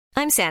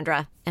I'm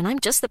Sandra, and I'm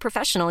just the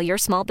professional your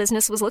small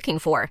business was looking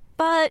for.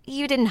 But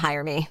you didn't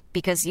hire me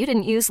because you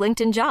didn't use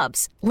LinkedIn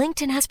Jobs.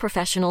 LinkedIn has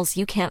professionals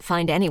you can't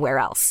find anywhere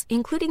else,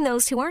 including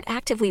those who aren't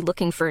actively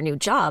looking for a new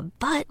job,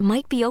 but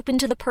might be open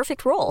to the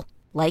perfect role,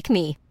 like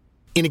me.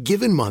 In a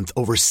given month,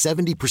 over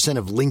 70%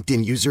 of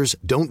LinkedIn users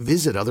don't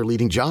visit other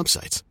leading job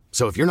sites.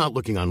 So if you're not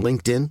looking on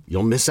LinkedIn,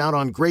 you'll miss out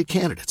on great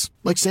candidates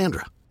like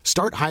Sandra.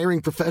 Start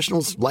hiring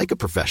professionals like a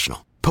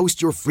professional.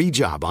 Post your free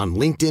job on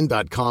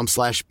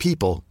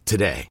linkedin.com/people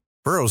today.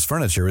 Burrow's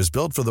furniture is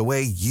built for the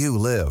way you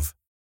live.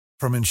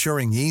 From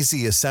ensuring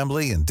easy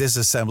assembly and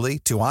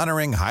disassembly to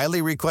honoring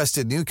highly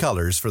requested new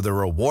colors for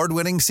their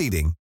award-winning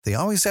seating, they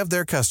always have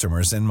their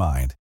customers in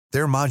mind.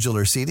 Their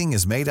modular seating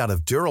is made out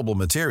of durable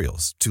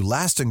materials to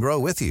last and grow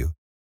with you.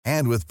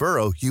 And with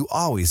Burrow, you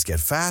always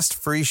get fast,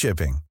 free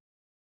shipping.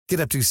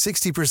 Get up to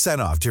 60%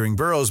 off during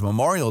Burrow's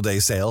Memorial Day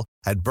sale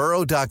at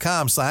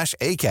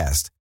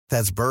burrow.com/ACAST.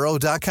 That's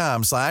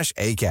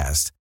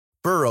burrow.com/ACAST.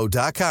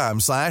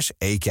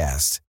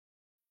 burrow.com/ACAST.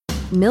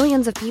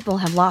 Millions of people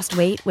have lost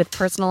weight with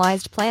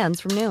personalized plans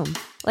from Noom.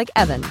 Like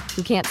Evan,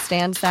 who can't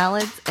stand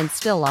salads and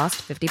still lost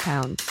 50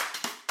 pounds.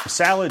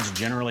 Salads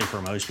generally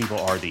for most people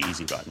are the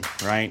easy button,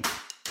 right?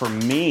 For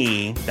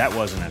me, that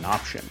wasn't an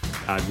option.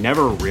 I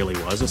never really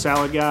was a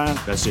salad guy.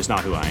 That's just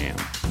not who I am.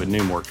 But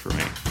Noom worked for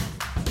me.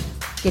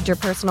 Get your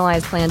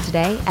personalized plan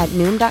today at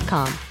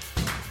Noom.com.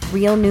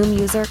 Real Noom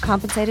user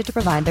compensated to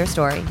provide their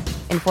story.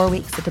 In 4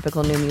 weeks, the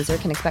typical Noom user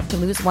can expect to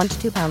lose 1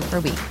 to 2 pounds per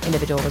week.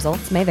 Individual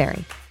results may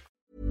vary.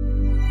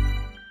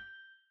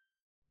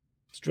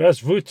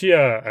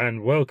 Zdravstvuyte,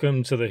 and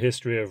welcome to the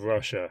History of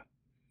Russia.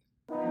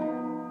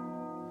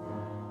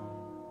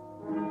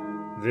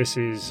 This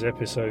is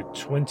episode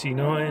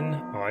 29,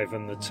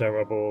 Ivan the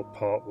Terrible,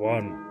 part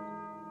 1.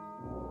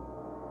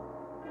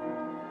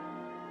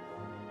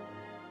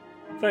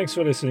 Thanks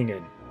for listening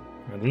in,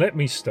 and let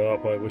me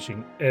start by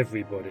wishing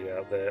everybody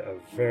out there a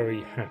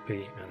very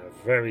happy and a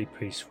very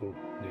peaceful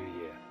New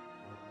Year.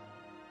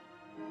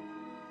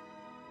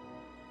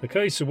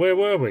 Okay, so where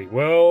were we?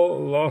 Well,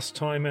 last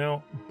time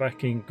out,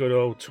 back in good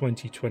old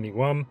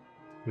 2021,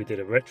 we did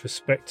a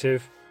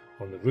retrospective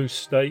on the Rus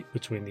state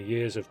between the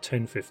years of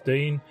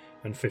 1015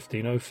 and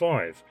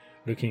 1505,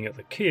 looking at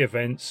the key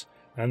events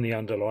and the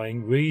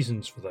underlying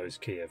reasons for those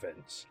key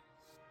events.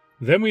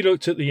 Then we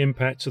looked at the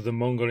impact of the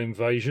Mongol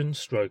invasion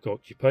 /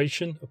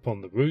 occupation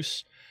upon the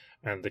Rus,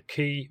 and the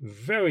key,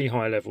 very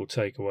high-level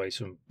takeaways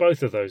from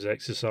both of those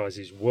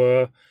exercises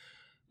were: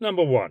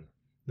 number 1,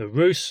 the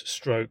Rus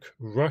 /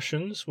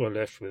 Russians were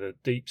left with a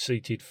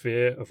deep-seated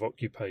fear of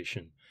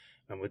occupation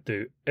and would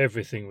do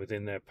everything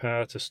within their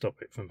power to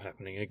stop it from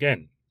happening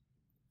again.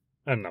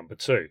 And number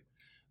 2,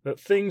 that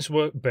things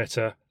worked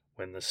better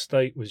when the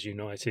state was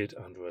united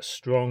under a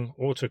strong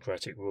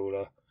autocratic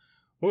ruler,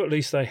 or at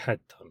least they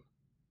had done.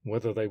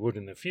 Whether they would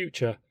in the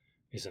future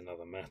is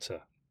another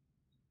matter.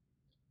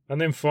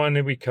 And then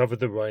finally we covered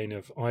the reign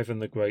of Ivan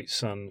the Great's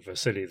son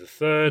Vasily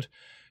III,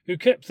 who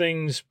kept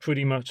things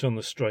pretty much on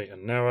the straight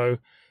and narrow,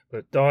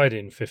 but died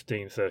in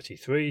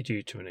 1533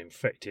 due to an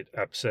infected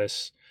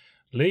abscess,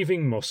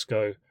 leaving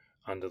Moscow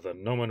under the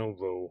nominal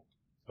rule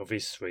of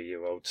his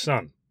 3-year-old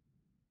son.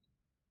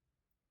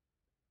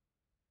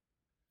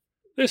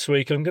 This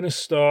week I'm going to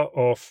start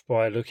off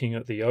by looking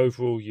at the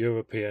overall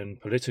European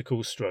political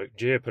 /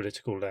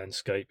 geopolitical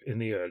landscape in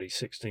the early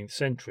 16th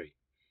century.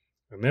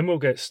 And then we'll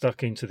get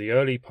stuck into the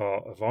early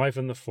part of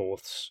Ivan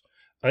IV's,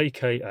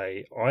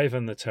 aka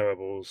Ivan the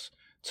Terrible's,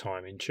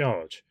 time in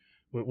charge,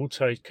 which will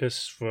take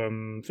us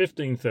from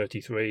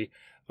 1533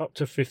 up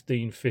to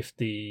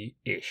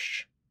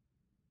 1550-ish.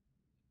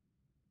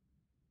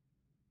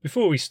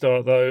 Before we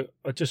start though,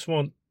 I just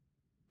want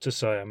to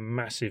say a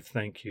massive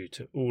thank you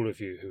to all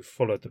of you who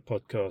followed the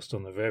podcast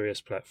on the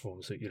various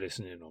platforms that you're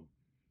listening on.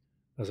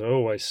 As I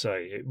always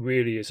say, it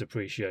really is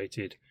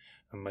appreciated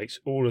and makes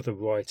all of the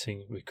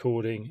writing,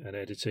 recording and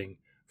editing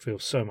feel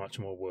so much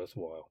more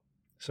worthwhile.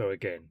 So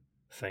again,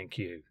 thank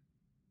you.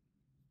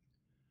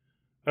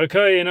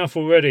 Okay, enough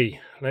already.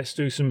 Let's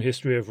do some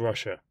history of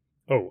Russia.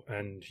 Oh,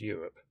 and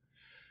Europe.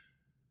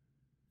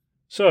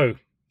 So,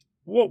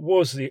 what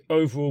was the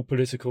overall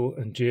political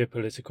and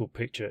geopolitical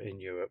picture in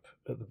Europe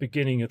at the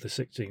beginning of the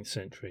 16th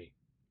century?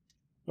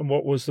 And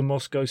what was the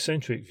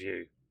Moscow-centric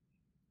view?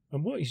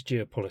 And what is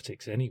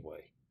geopolitics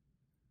anyway?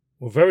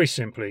 Well, very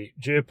simply,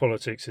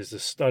 geopolitics is the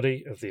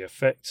study of the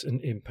effects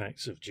and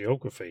impacts of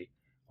geography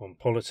on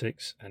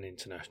politics and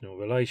international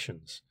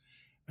relations,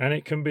 and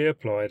it can be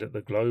applied at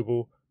the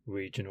global,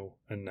 regional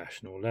and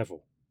national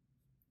level.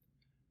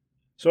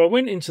 So I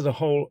went into the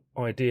whole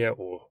idea,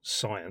 or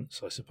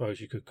science, I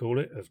suppose you could call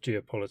it, of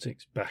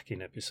geopolitics back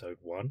in episode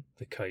 1,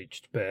 The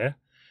Caged Bear,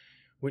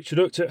 which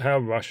looked at how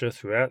Russia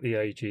throughout the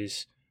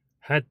ages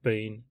had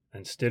been,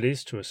 and still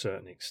is to a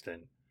certain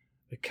extent,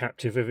 a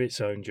captive of its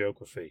own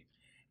geography,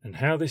 and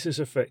how this has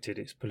affected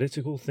its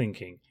political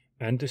thinking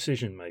and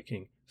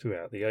decision-making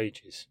throughout the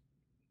ages.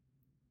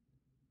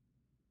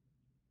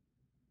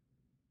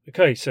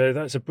 Okay, so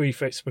that's a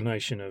brief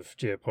explanation of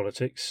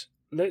geopolitics.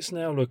 Let's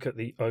now look at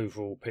the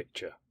overall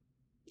picture.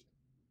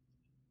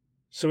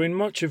 So in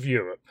much of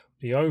Europe,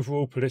 the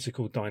overall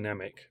political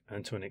dynamic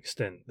and to an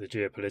extent the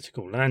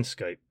geopolitical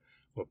landscape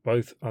were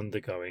both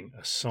undergoing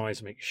a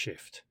seismic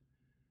shift,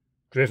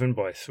 driven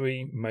by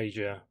three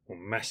major or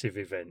massive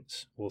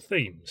events or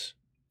themes.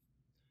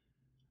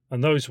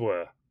 And those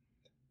were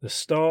the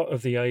start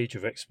of the age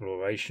of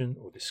exploration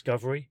or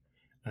discovery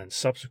and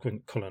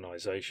subsequent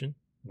colonization,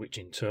 which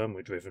in turn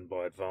were driven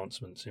by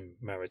advancements in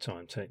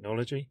maritime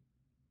technology,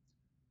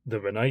 the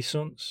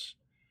Renaissance,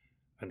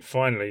 and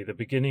finally the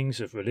beginnings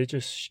of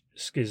religious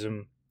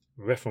schism,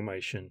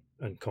 reformation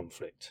and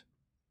conflict.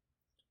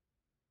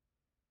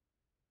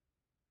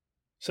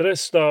 So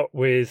let's start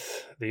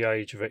with the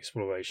age of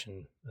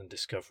exploration and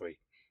discovery.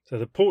 So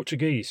the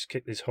Portuguese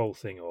kicked this whole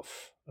thing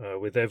off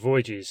with their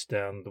voyages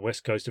down the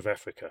west coast of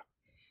Africa.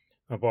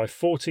 And by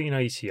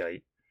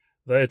 1488,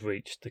 they had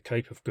reached the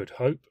Cape of Good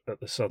Hope at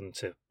the southern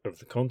tip of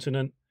the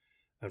continent,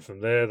 and from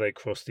there they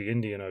crossed the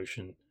Indian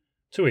Ocean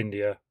to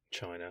India,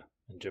 China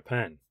and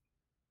Japan.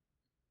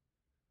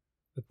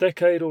 A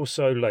decade or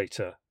so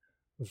later,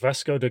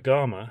 Vasco da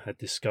Gama had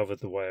discovered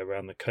the way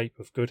around the Cape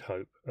of Good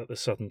Hope at the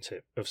southern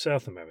tip of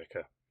South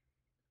America,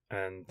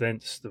 and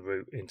thence the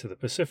route into the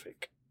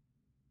Pacific.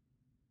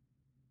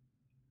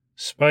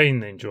 Spain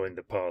then joined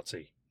the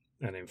party,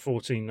 and in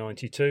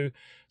 1492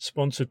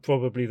 sponsored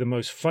probably the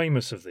most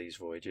famous of these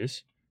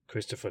voyages,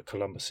 Christopher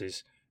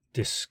Columbus's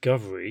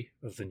discovery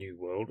of the New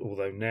World,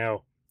 although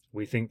now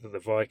we think that the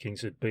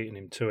Vikings had beaten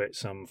him to it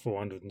some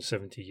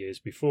 470 years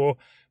before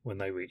when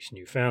they reached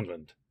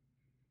Newfoundland.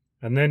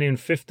 And then in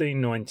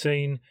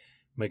 1519,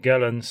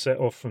 Magellan set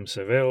off from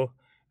Seville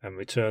and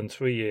returned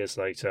 3 years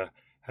later,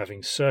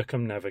 having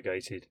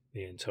circumnavigated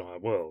the entire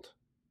world.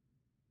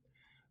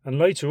 And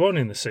later on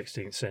in the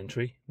 16th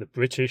century, the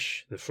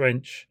British, the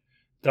French,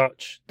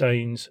 Dutch,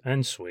 Danes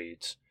and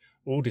Swedes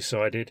all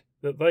decided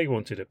that they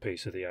wanted a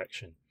piece of the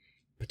action,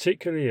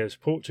 particularly as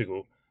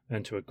Portugal,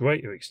 and to a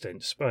greater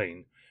extent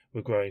Spain,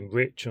 were growing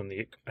rich on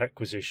the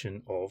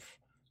acquisition of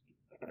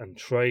and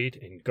trade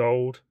in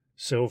gold,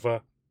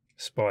 silver,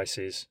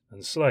 spices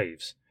and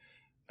slaves,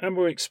 and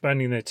were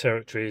expanding their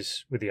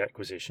territories with the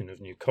acquisition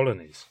of new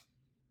colonies.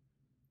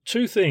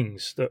 Two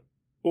things that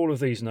all of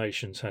these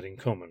nations had in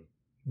common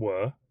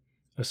were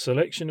a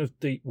selection of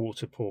deep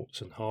water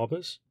ports and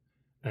harbours,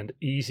 and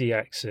easy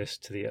access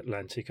to the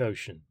Atlantic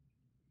Ocean.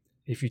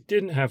 If you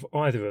didn't have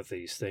either of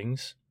these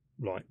things,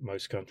 like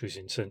most countries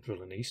in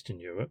Central and Eastern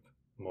Europe,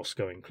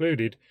 Moscow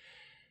included,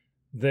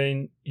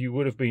 then you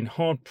would have been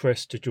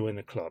hard-pressed to join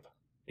the club,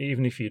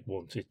 even if you'd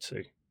wanted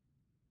to.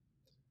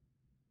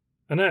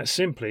 And that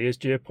simply is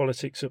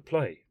geopolitics at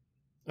play.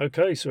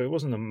 Okay, so it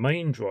wasn't the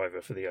main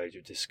driver for the Age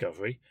of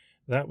Discovery.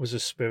 That was a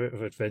spirit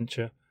of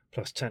adventure,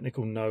 plus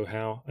technical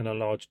know-how and a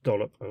large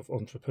dollop of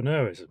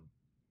entrepreneurism.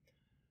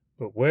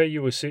 But where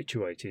you were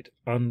situated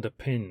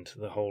underpinned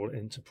the whole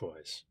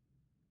enterprise.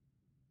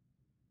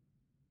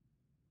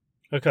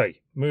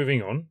 Okay,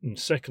 moving on. And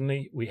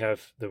secondly, we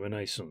have the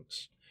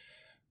Renaissance.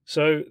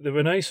 So the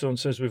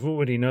Renaissance, as we've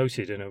already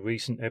noted in a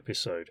recent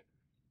episode,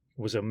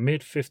 was a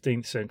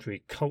mid-15th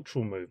century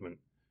cultural movement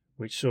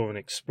which saw an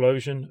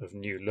explosion of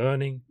new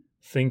learning,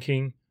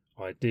 thinking,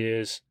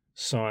 ideas,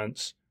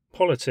 science,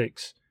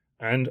 politics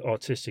and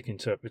artistic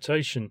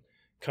interpretation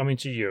coming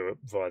to Europe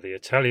via the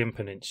Italian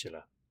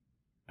peninsula.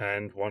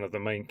 And one of the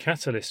main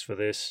catalysts for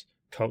this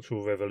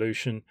cultural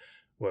revolution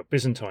were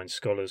Byzantine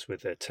scholars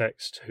with their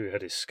text who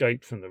had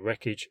escaped from the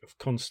wreckage of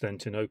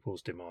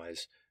Constantinople's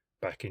demise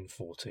back in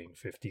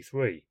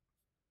 1453.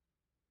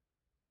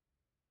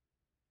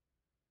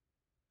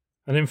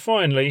 And then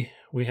finally,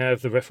 we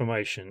have the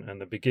Reformation and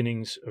the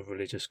beginnings of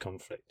religious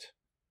conflict.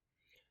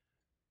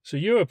 So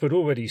Europe had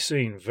already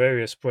seen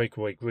various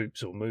breakaway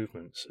groups or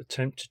movements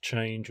attempt to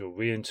change or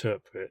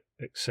reinterpret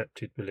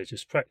accepted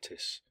religious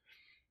practice,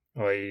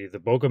 i.e. the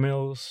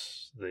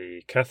Bogomils,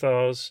 the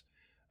Cathars,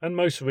 and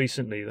most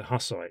recently the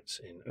Hussites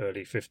in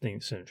early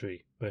 15th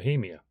century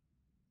Bohemia.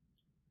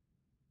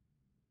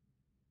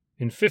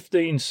 In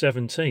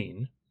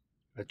 1517,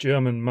 a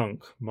German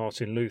monk,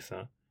 Martin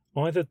Luther,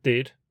 either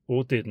did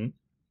or didn't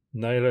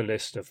nail a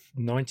list of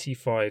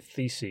 95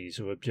 theses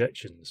or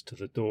objections to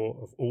the door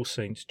of All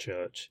Saints'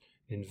 Church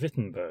in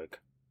Wittenberg.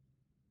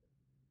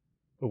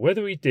 But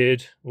whether he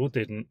did or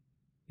didn't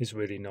is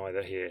really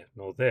neither here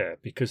nor there,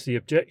 because the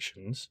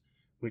objections,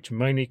 which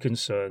mainly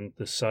concerned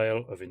the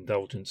sale of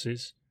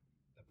indulgences,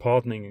 the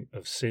pardoning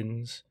of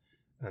sins,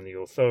 and the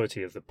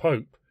authority of the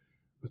Pope,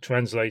 were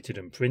translated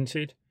and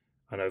printed,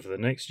 and over the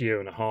next year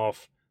and a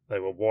half they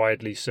were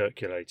widely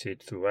circulated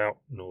throughout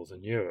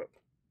Northern Europe.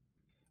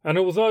 And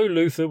although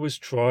Luther was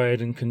tried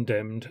and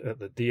condemned at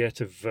the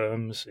Diet of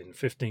Worms in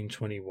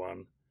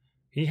 1521,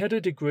 he had a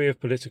degree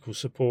of political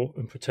support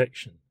and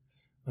protection,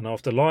 and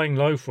after lying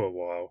low for a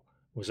while,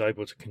 was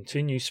able to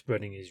continue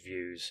spreading his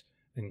views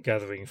and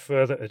gathering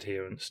further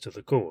adherents to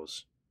the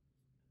cause.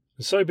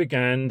 And so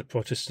began the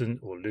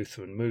Protestant or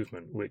Lutheran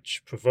movement,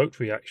 which provoked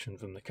reaction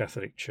from the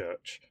Catholic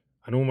Church,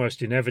 and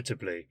almost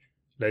inevitably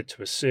led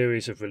to a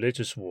series of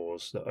religious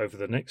wars that over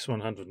the next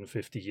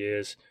 150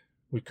 years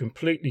would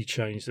completely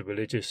change the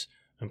religious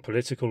and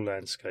political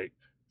landscape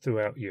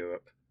throughout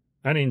Europe,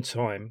 and in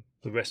time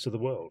the rest of the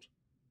world.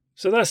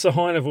 So that's the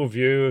high-level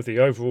view of the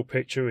overall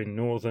picture in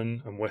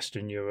Northern and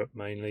Western Europe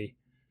mainly.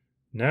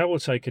 Now we'll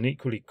take an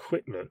equally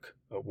quick look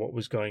at what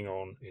was going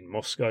on in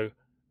Moscow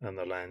and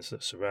the lands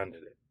that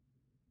surrounded it.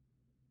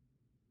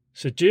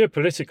 So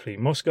geopolitically,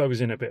 Moscow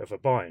was in a bit of a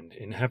bind,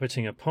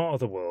 inhabiting a part of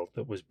the world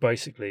that was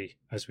basically,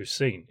 as we've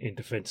seen,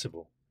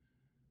 indefensible,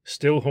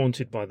 still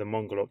haunted by the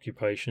Mongol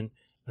occupation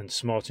and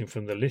smarting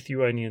from the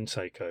Lithuanian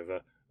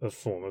takeover of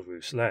former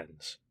Rus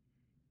lands.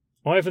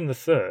 Ivan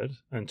III,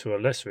 and to a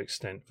lesser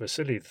extent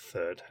Vasily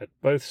III, had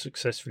both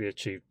successfully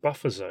achieved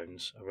buffer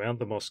zones around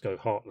the Moscow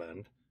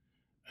heartland,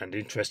 and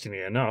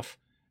interestingly enough,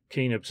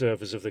 keen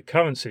observers of the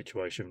current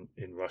situation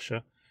in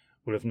Russia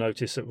will have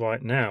noticed that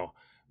right now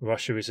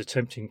Russia is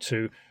attempting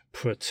to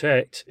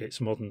protect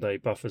its modern-day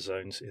buffer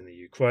zones in the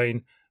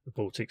Ukraine, the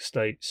Baltic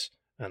states,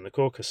 and the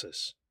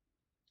Caucasus,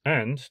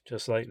 and,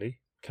 just lately,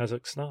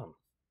 Kazakhstan.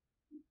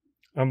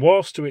 And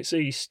whilst to its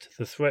east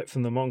the threat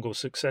from the Mongol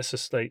successor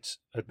states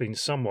had been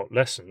somewhat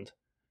lessened,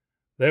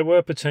 there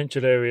were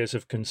potential areas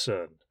of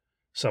concern,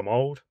 some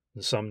old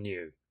and some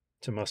new,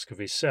 to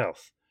Muscovy's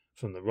south,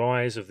 from the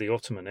rise of the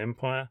Ottoman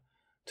Empire,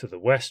 to the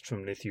west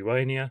from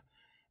Lithuania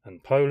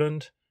and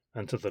Poland,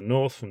 and to the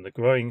north from the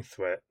growing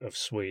threat of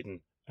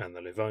Sweden and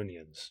the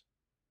Livonians.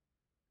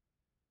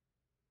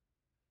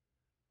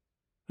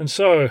 And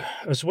so,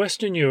 as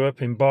Western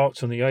Europe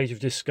embarked on the Age of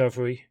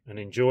Discovery and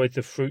enjoyed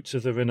the fruits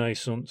of the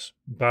Renaissance,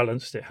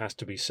 balanced, it has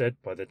to be said,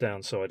 by the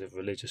downside of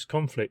religious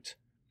conflict,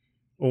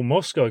 all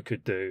Moscow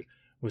could do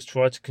was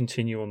try to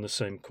continue on the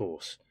same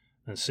course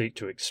and seek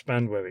to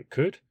expand where it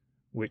could,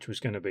 which was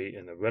going to be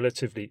in the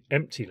relatively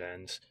empty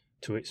lands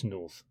to its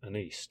north and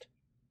east.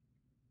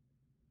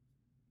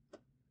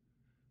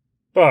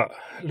 But,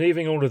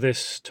 leaving all of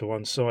this to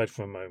one side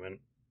for a moment,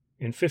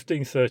 in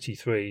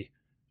 1533,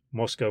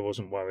 Moscow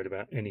wasn't worried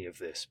about any of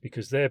this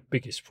because their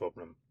biggest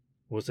problem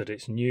was that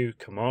its new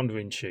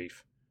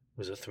commander-in-chief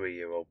was a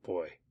 3-year-old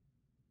boy.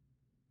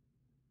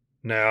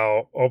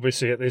 Now,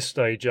 obviously at this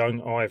stage,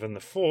 young Ivan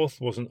IV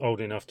wasn't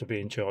old enough to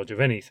be in charge of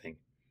anything,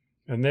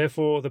 and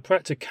therefore the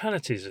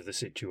practicalities of the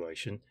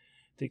situation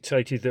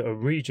dictated that a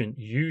regent,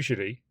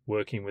 usually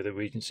working with a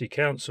regency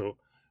council,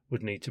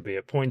 would need to be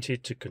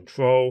appointed to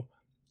control,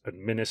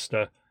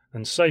 administer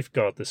and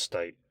safeguard the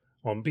state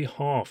on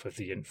behalf of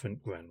the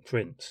infant Grand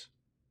Prince.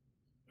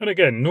 And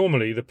again,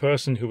 normally the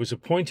person who was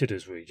appointed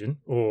as regent,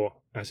 or,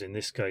 as in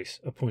this case,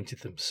 appointed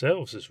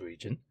themselves as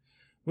regent,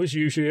 was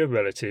usually a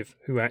relative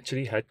who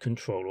actually had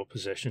control or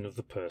possession of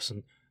the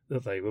person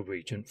that they were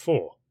regent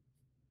for.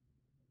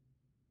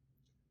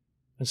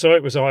 And so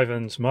it was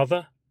Ivan's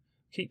mother.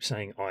 Keep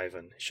saying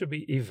Ivan, it should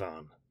be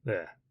Ivan,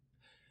 there.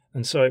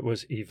 And so it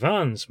was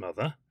Ivan's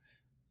mother,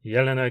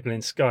 Yelena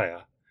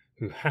Glinskaya,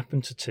 who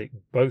happened to tick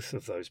both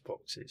of those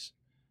boxes,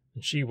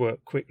 and she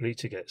worked quickly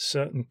to get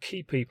certain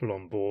key people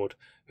on board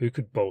who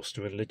could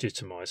bolster and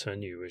legitimize her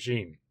new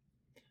regime.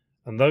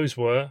 And those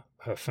were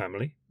her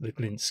family, the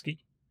Glinsky.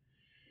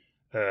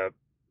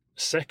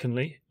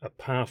 Secondly, a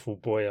powerful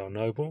boyar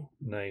noble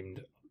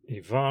named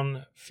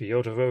Ivan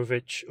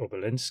Fyodorovich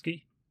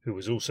Obolensky, who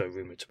was also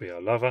rumoured to be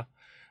her lover,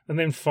 and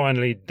then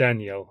finally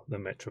Daniel, the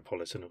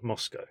Metropolitan of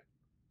Moscow.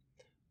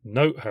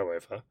 Note,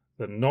 however,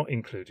 that not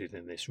included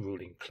in this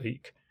ruling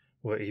clique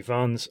were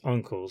Ivan's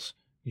uncles,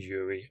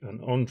 Yuri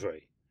and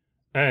Andrei,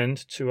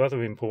 and two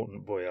other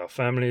important boyar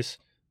families,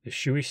 the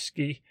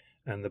Shuisky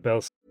and the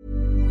Belsky.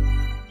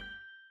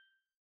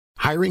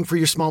 Hiring for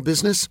your small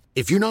business?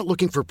 If you're not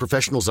looking for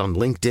professionals on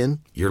LinkedIn,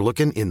 you're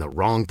looking in the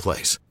wrong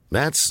place.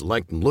 That's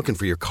like looking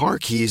for your car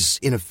keys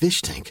in a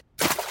fish tank.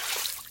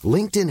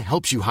 LinkedIn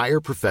helps you hire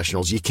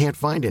professionals you can't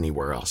find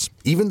anywhere else,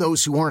 even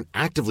those who aren't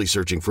actively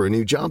searching for a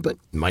new job but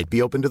might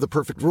be open to the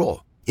perfect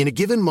role. In a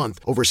given month,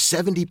 over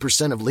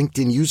 70% of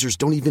LinkedIn users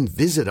don't even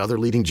visit other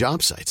leading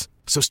job sites.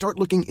 So start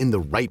looking in the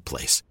right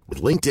place.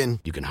 With LinkedIn,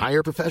 you can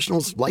hire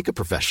professionals like a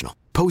professional.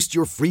 Post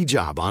your free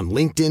job on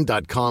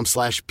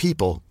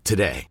linkedin.com/people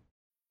today.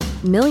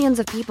 Millions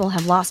of people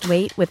have lost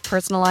weight with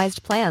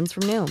personalized plans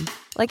from Noom.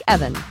 Like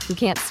Evan, who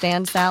can't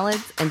stand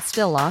salads and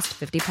still lost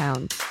 50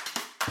 pounds.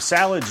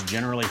 Salads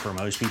generally for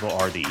most people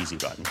are the easy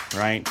button,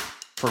 right?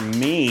 For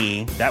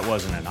me, that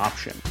wasn't an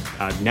option.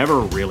 I never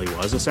really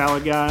was a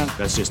salad guy.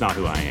 That's just not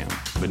who I am.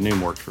 But Noom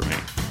worked for me.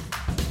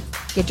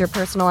 Get your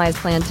personalized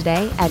plan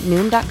today at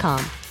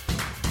Noom.com.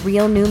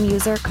 Real Noom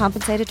user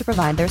compensated to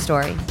provide their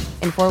story.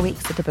 In 4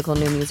 weeks, the typical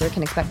Noom user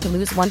can expect to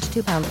lose 1 to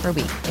 2 pounds per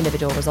week.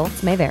 Individual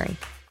results may vary.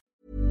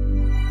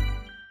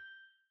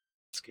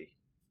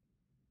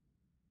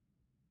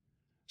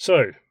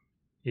 So,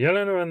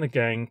 Yelena and the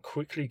gang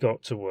quickly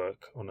got to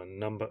work on a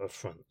number of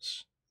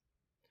fronts.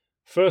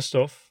 First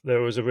off,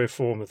 there was a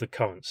reform of the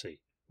currency,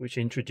 which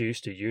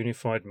introduced a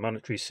unified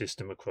monetary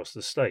system across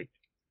the state.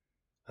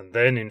 And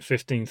then in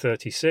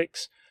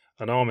 1536,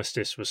 an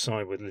armistice was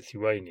signed with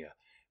Lithuania,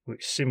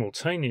 which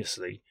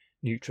simultaneously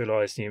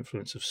neutralized the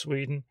influence of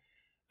Sweden,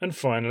 and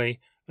finally,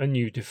 a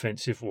new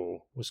defensive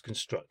wall was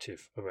constructed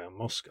around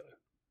Moscow.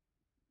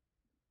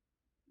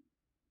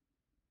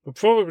 But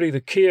probably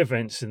the key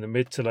events in the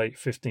mid to late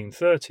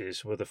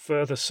 1530s were the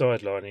further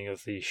sidelining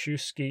of the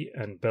Shuisky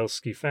and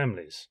Belsky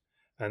families,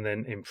 and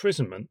then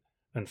imprisonment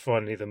and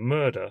finally the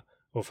murder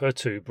of her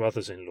two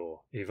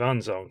brothers-in-law,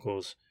 Ivan's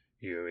uncles,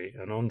 Yuri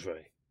and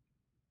Andrei.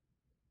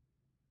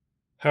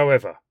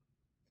 However,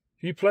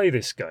 if you play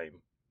this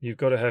game, you've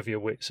got to have your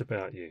wits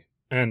about you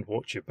and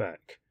watch your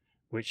back,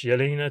 which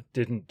Yelena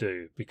didn't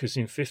do because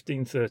in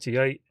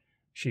 1538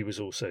 she was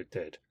also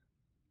dead,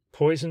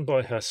 poisoned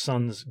by her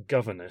son's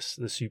governess,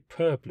 the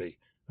superbly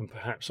and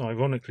perhaps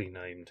ironically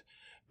named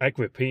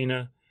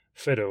Agrippina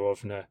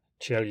Fedorovna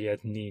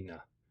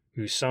Chelyadnina,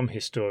 who some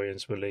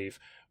historians believe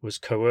was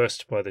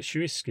coerced by the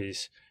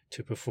Shuiskys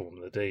to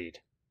perform the deed.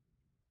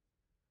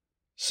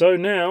 So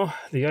now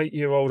the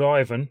 8-year-old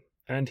Ivan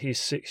and his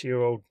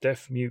 6-year-old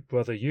deaf-mute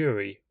brother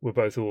Yuri were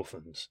both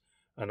orphans,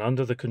 and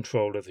under the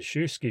control of the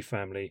Shuisky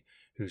family,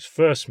 whose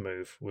first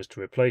move was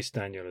to replace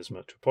Daniel as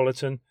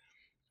Metropolitan,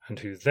 and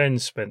who then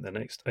spent the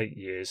next 8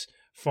 years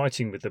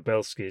fighting with the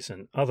Belskys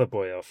and other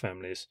boyar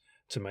families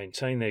to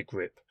maintain their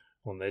grip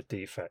on their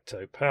de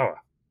facto power.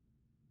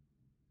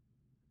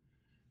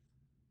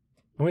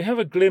 And we have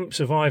a glimpse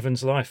of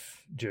Ivan's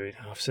life during,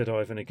 I've said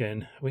Ivan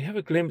again, we have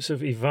a glimpse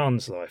of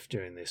Ivan's life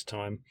during this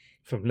time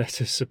from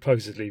letters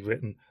supposedly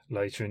written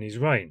later in his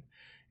reign,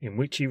 in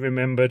which he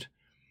remembered,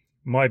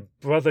 "My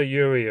brother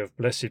Yuri of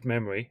blessed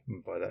memory,"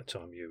 and by that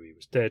time Yuri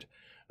was dead,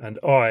 "and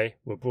I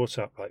were brought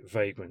up like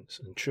vagrants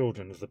and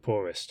children of the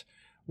poorest.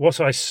 What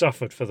I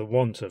suffered for the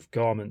want of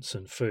garments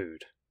and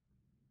food."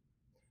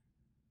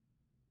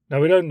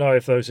 Now we don't know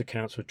if those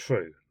accounts were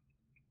true,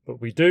 but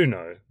we do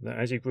know that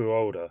as he grew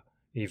older,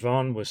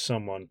 Ivan was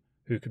someone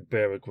who could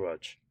bear a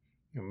grudge,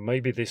 and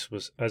maybe this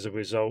was as a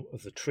result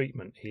of the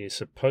treatment he is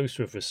supposed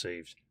to have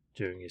received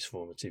during his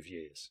formative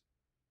years.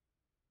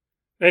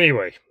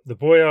 Anyway, the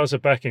boyars are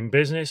back in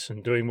business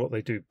and doing what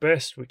they do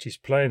best, which is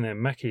playing their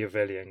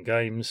Machiavellian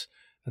games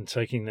and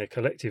taking their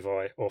collective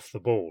eye off the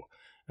ball,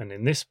 and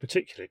in this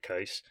particular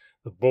case,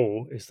 the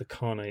ball is the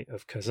Khanate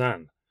of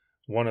Kazan,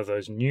 one of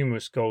those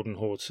numerous Golden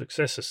Horde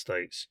successor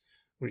states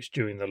which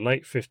during the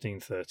late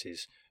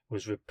 1530s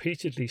was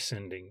repeatedly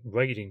sending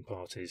raiding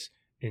parties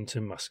into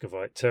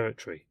Muscovite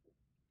territory.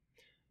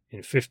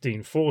 In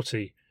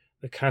 1540,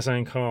 the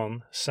Kazan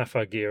Khan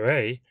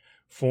Safagirai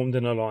formed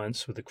an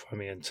alliance with the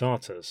Crimean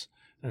Tatars,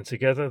 and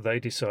together they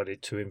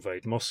decided to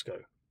invade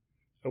Moscow,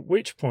 at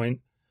which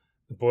point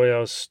the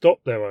boyars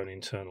stopped their own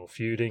internal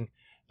feuding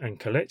and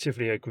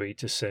collectively agreed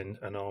to send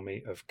an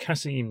army of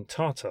Kazim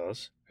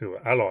Tatars, who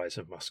were allies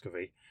of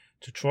Muscovy,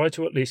 to try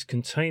to at least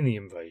contain the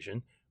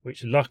invasion,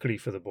 which luckily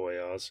for the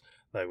boyars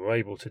they were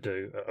able to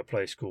do at a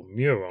place called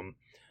Murom,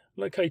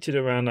 located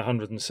around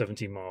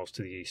 170 miles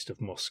to the east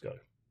of Moscow.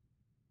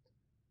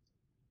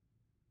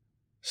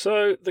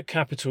 So the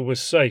capital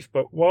was safe,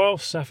 but while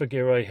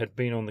Safagirai had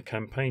been on the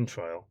campaign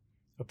trail,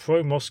 a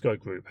pro-Moscow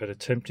group had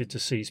attempted to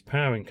seize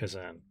power in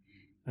Kazan,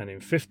 and in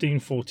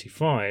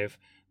 1545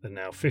 the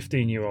now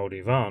 15-year-old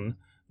Ivan,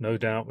 no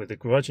doubt with the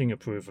grudging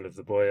approval of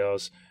the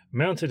boyars,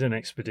 mounted an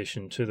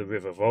expedition to the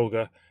river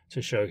Volga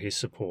to show his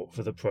support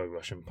for the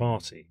pro-Russian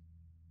party.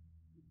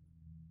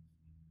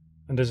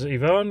 And as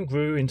Ivan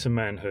grew into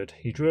manhood,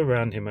 he drew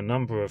around him a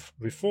number of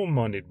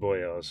reform-minded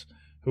boyars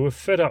who were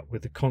fed up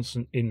with the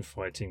constant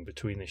infighting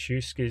between the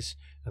Shuiskys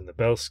and the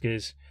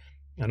Belskys,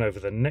 and over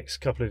the next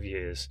couple of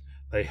years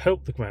they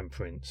helped the Grand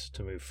Prince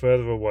to move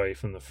further away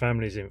from the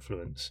family's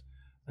influence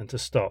and to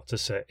start to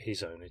set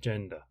his own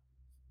agenda.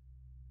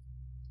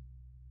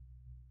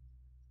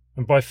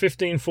 And by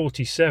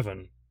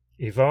 1547,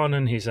 Ivan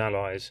and his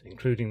allies,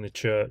 including the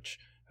Church,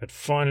 had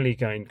finally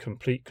gained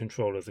complete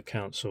control of the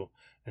council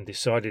and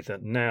decided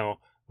that now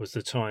was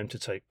the time to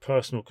take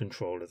personal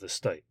control of the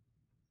state.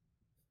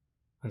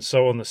 And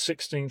so on the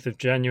 16th of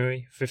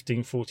January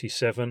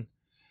 1547,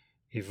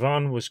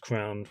 Ivan was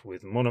crowned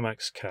with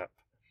Monomach's cap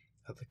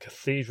at the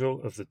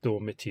Cathedral of the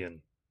Dormitian.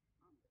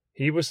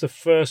 He was the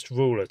first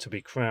ruler to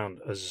be crowned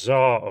as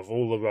Tsar of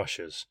all the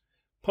Russias,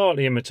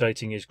 partly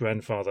imitating his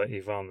grandfather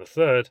Ivan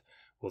III,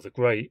 or the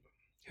Great,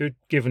 who'd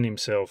given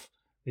himself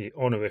the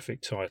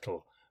honorific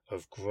title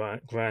of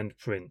Grand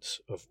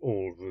Prince of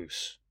all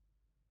Rus.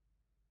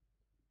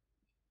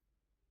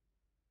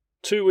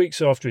 2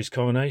 weeks after his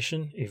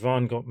coronation,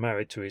 Ivan got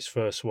married to his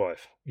first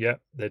wife.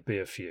 Yep, there'd be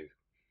a few.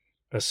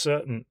 A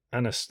certain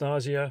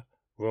Anastasia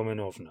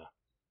Romanovna,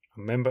 a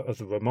member of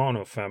the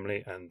Romanov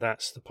family, and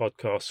that's the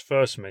podcast's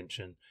first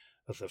mention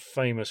of the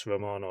famous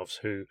Romanovs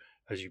who,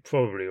 as you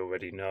probably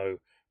already know,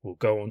 will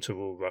go on to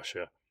rule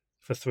Russia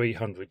for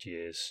 300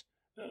 years,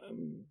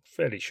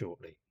 fairly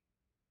shortly.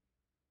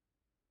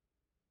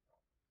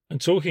 And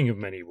talking of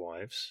many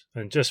wives,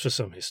 and just for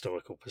some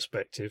historical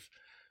perspective,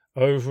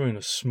 over in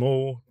a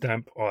small,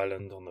 damp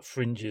island on the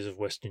fringes of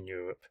Western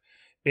Europe,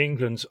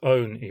 England's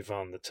own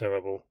Ivan the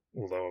Terrible,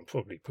 although I'm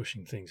probably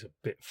pushing things a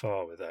bit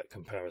far with that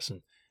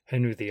comparison,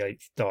 Henry VIII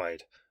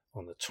died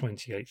on the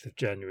 28th of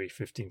January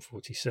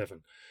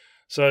 1547,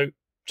 so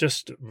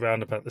just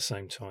round about the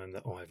same time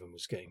that Ivan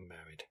was getting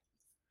married.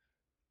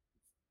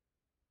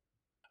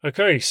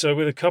 Okay, so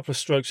with a couple of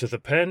strokes of the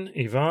pen,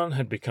 Ivan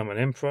had become an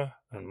emperor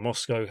and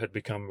Moscow had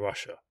become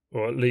Russia,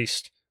 or at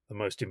least the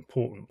most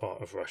important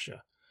part of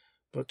Russia.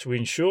 But to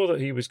ensure that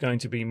he was going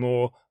to be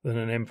more than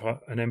an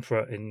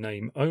emperor in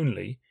name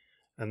only,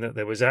 and that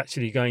there was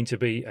actually going to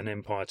be an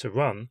empire to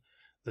run,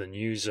 the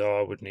new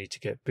Tsar would need to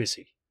get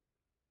busy.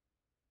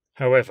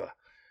 However,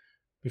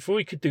 before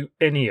he could do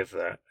any of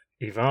that,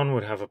 Ivan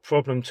would have a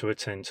problem to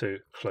attend to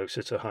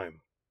closer to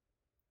home.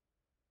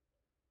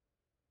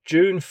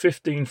 June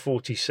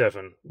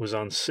 1547 was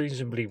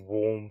unseasonably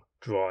warm,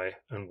 dry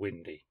and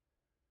windy,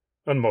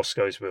 and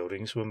Moscow's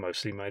buildings were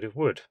mostly made of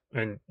wood,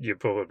 and you're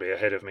probably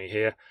ahead of me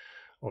here.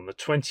 On the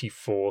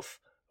 24th,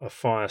 a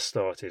fire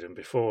started, and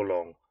before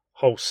long,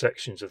 whole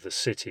sections of the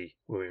city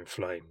were in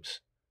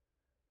flames.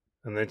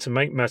 And then to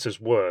make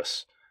matters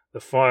worse, the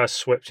fire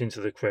swept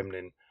into the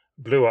Kremlin,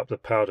 blew up the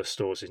powder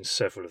stores in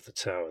several of the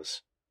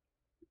towers.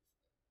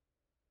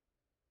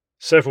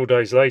 Several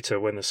days later,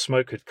 when the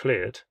smoke had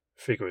cleared,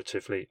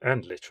 figuratively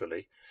and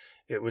literally,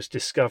 it was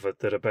discovered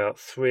that about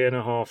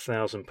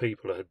 3,500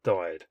 people had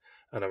died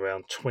and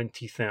around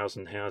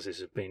 20,000 houses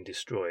had been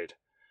destroyed.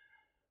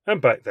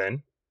 And back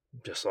then,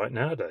 just like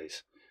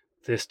nowadays,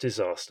 this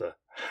disaster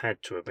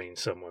had to have been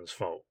someone's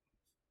fault.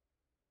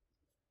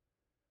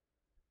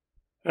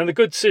 And the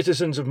good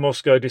citizens of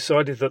Moscow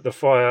decided that the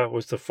fire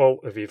was the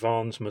fault of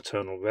Ivan's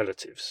maternal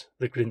relatives,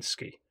 the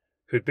Glinsky,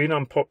 who had been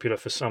unpopular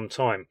for some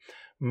time,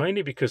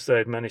 mainly because they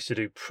had managed to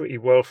do pretty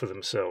well for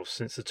themselves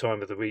since the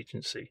time of the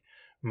Regency,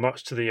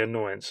 much to the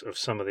annoyance of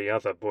some of the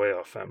other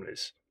boyar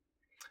families.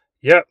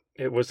 Yep,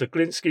 it was the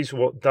Glinskys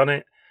what done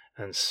it,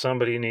 and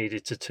somebody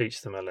needed to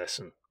teach them a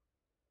lesson.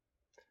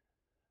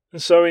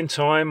 And so in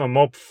time a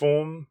mob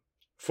formed,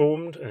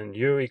 and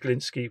Yuri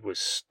Glinsky was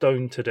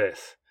stoned to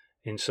death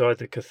inside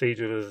the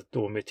Cathedral of the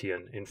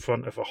Dormitian in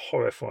front of a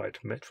horrified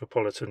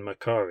Metropolitan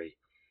Makary.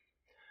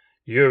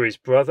 Yuri's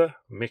brother,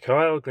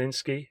 Mikhail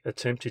Glinsky,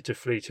 attempted to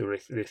flee to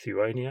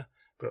Lithuania,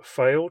 but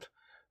failed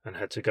and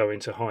had to go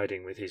into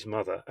hiding with his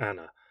mother,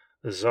 Anna,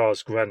 the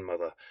Tsar's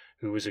grandmother,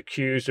 who was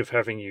accused of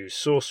having used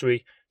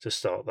sorcery to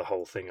start the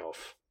whole thing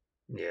off.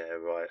 Yeah,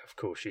 right, of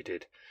course she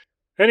did.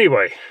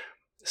 Anyway,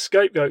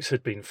 scapegoats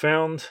had been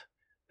found,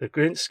 the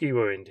Glinsky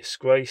were in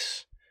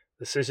disgrace,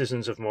 the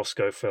citizens of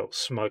Moscow felt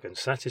smug and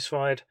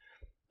satisfied,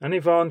 and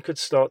Ivan could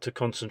start to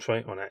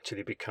concentrate on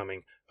actually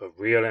becoming a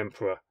real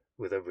emperor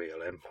with a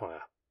real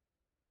empire.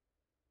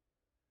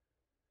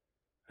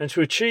 And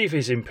to achieve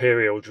his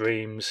imperial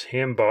dreams, he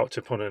embarked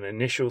upon an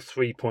initial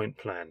 3-point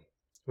plan,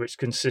 which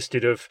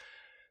consisted of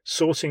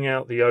sorting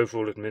out the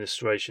overall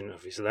administration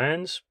of his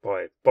lands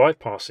by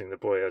bypassing the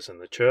boyars and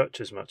the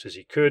church as much as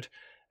he could,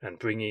 and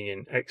bringing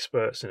in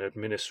experts and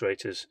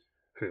administrators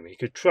whom he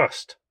could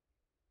trust.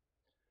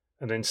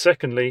 And then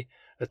secondly,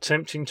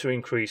 attempting to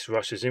increase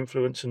Russia's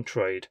influence and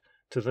trade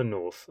to the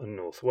north and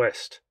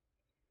northwest.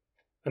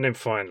 And then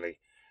finally,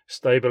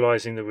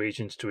 stabilizing the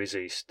regions to his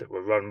east that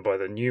were run by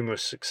the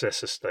numerous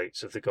successor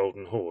states of the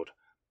Golden Horde,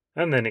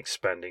 and then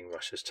expanding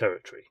Russia's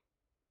territory.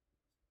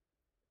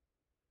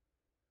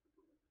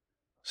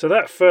 So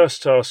that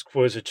first task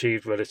was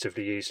achieved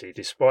relatively easily,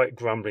 despite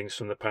grumblings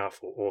from the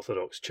powerful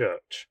Orthodox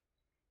Church.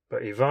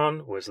 But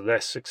Ivan was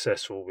less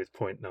successful with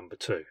point number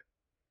 2.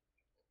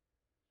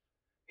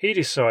 He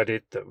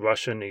decided that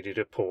Russia needed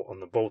a port on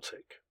the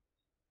Baltic.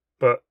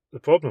 But the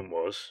problem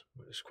was,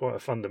 it was quite a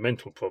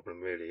fundamental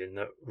problem really, in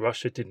that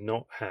Russia did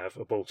not have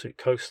a Baltic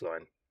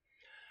coastline.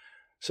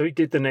 So he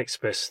did the next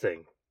best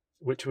thing,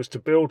 which was to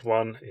build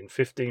one in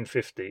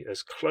 1550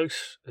 as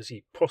close as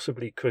he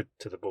possibly could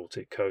to the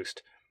Baltic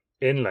coast,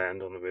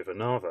 inland on the River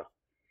Narva.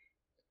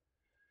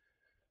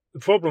 The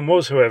problem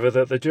was, however,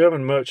 that the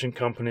German merchant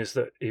companies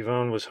that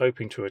Ivan was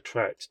hoping to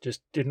attract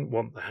just didn't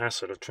want the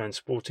hassle of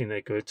transporting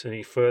their goods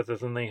any further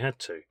than they had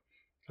to,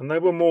 and they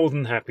were more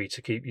than happy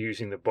to keep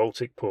using the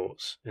Baltic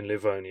ports in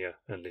Livonia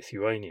and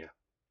Lithuania.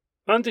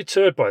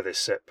 Undeterred by this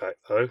setback,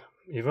 though,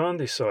 Ivan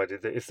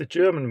decided that if the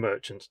German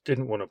merchants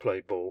didn't want to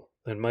play ball,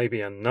 then maybe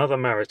another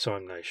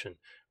maritime nation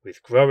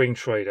with growing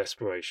trade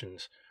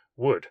aspirations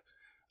would,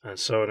 and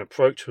so an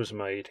approach was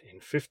made in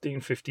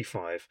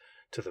 1555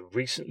 to the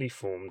recently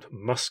formed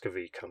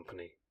Muscovy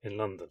Company in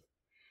London.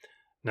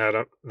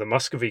 Now, the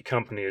Muscovy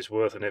Company is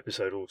worth an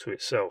episode all to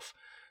itself,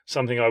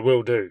 something I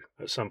will do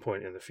at some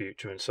point in the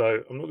future, and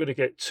so I'm not going to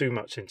get too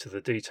much into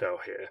the detail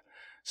here.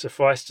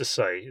 Suffice to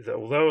say that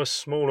although a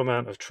small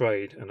amount of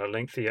trade and a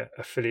lengthy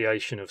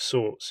affiliation of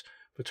sorts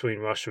between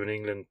Russia and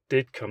England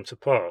did come to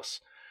pass,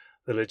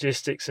 the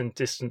logistics and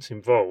distance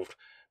involved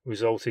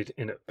resulted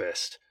in, at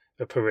best,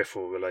 a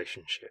peripheral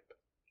relationship.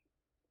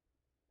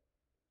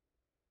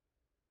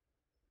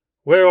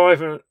 Where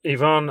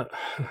Ivan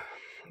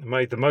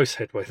made the most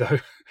headway, though,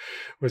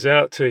 was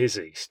out to his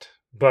east.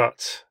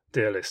 But,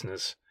 dear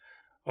listeners,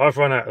 I've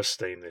run out of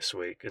steam this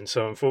week, and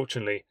so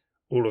unfortunately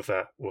all of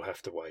that will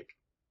have to wait.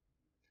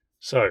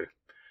 So,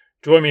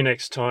 join me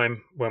next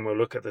time when we'll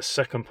look at the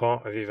second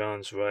part of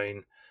Ivan's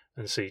reign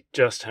and see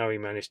just how he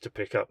managed to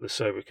pick up the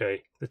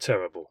sobriquet the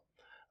Terrible,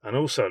 and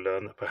also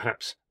learn that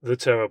perhaps the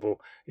terrible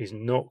is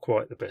not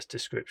quite the best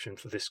description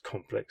for this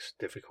complex,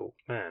 difficult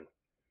man.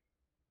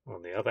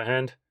 On the other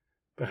hand,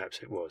 perhaps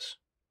it was.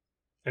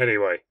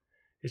 Anyway,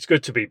 it's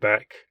good to be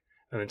back,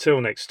 and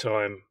until next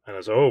time, and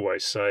as I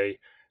always say,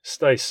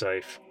 stay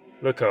safe,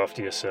 look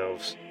after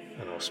yourselves,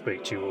 and I'll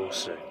speak to you all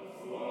soon.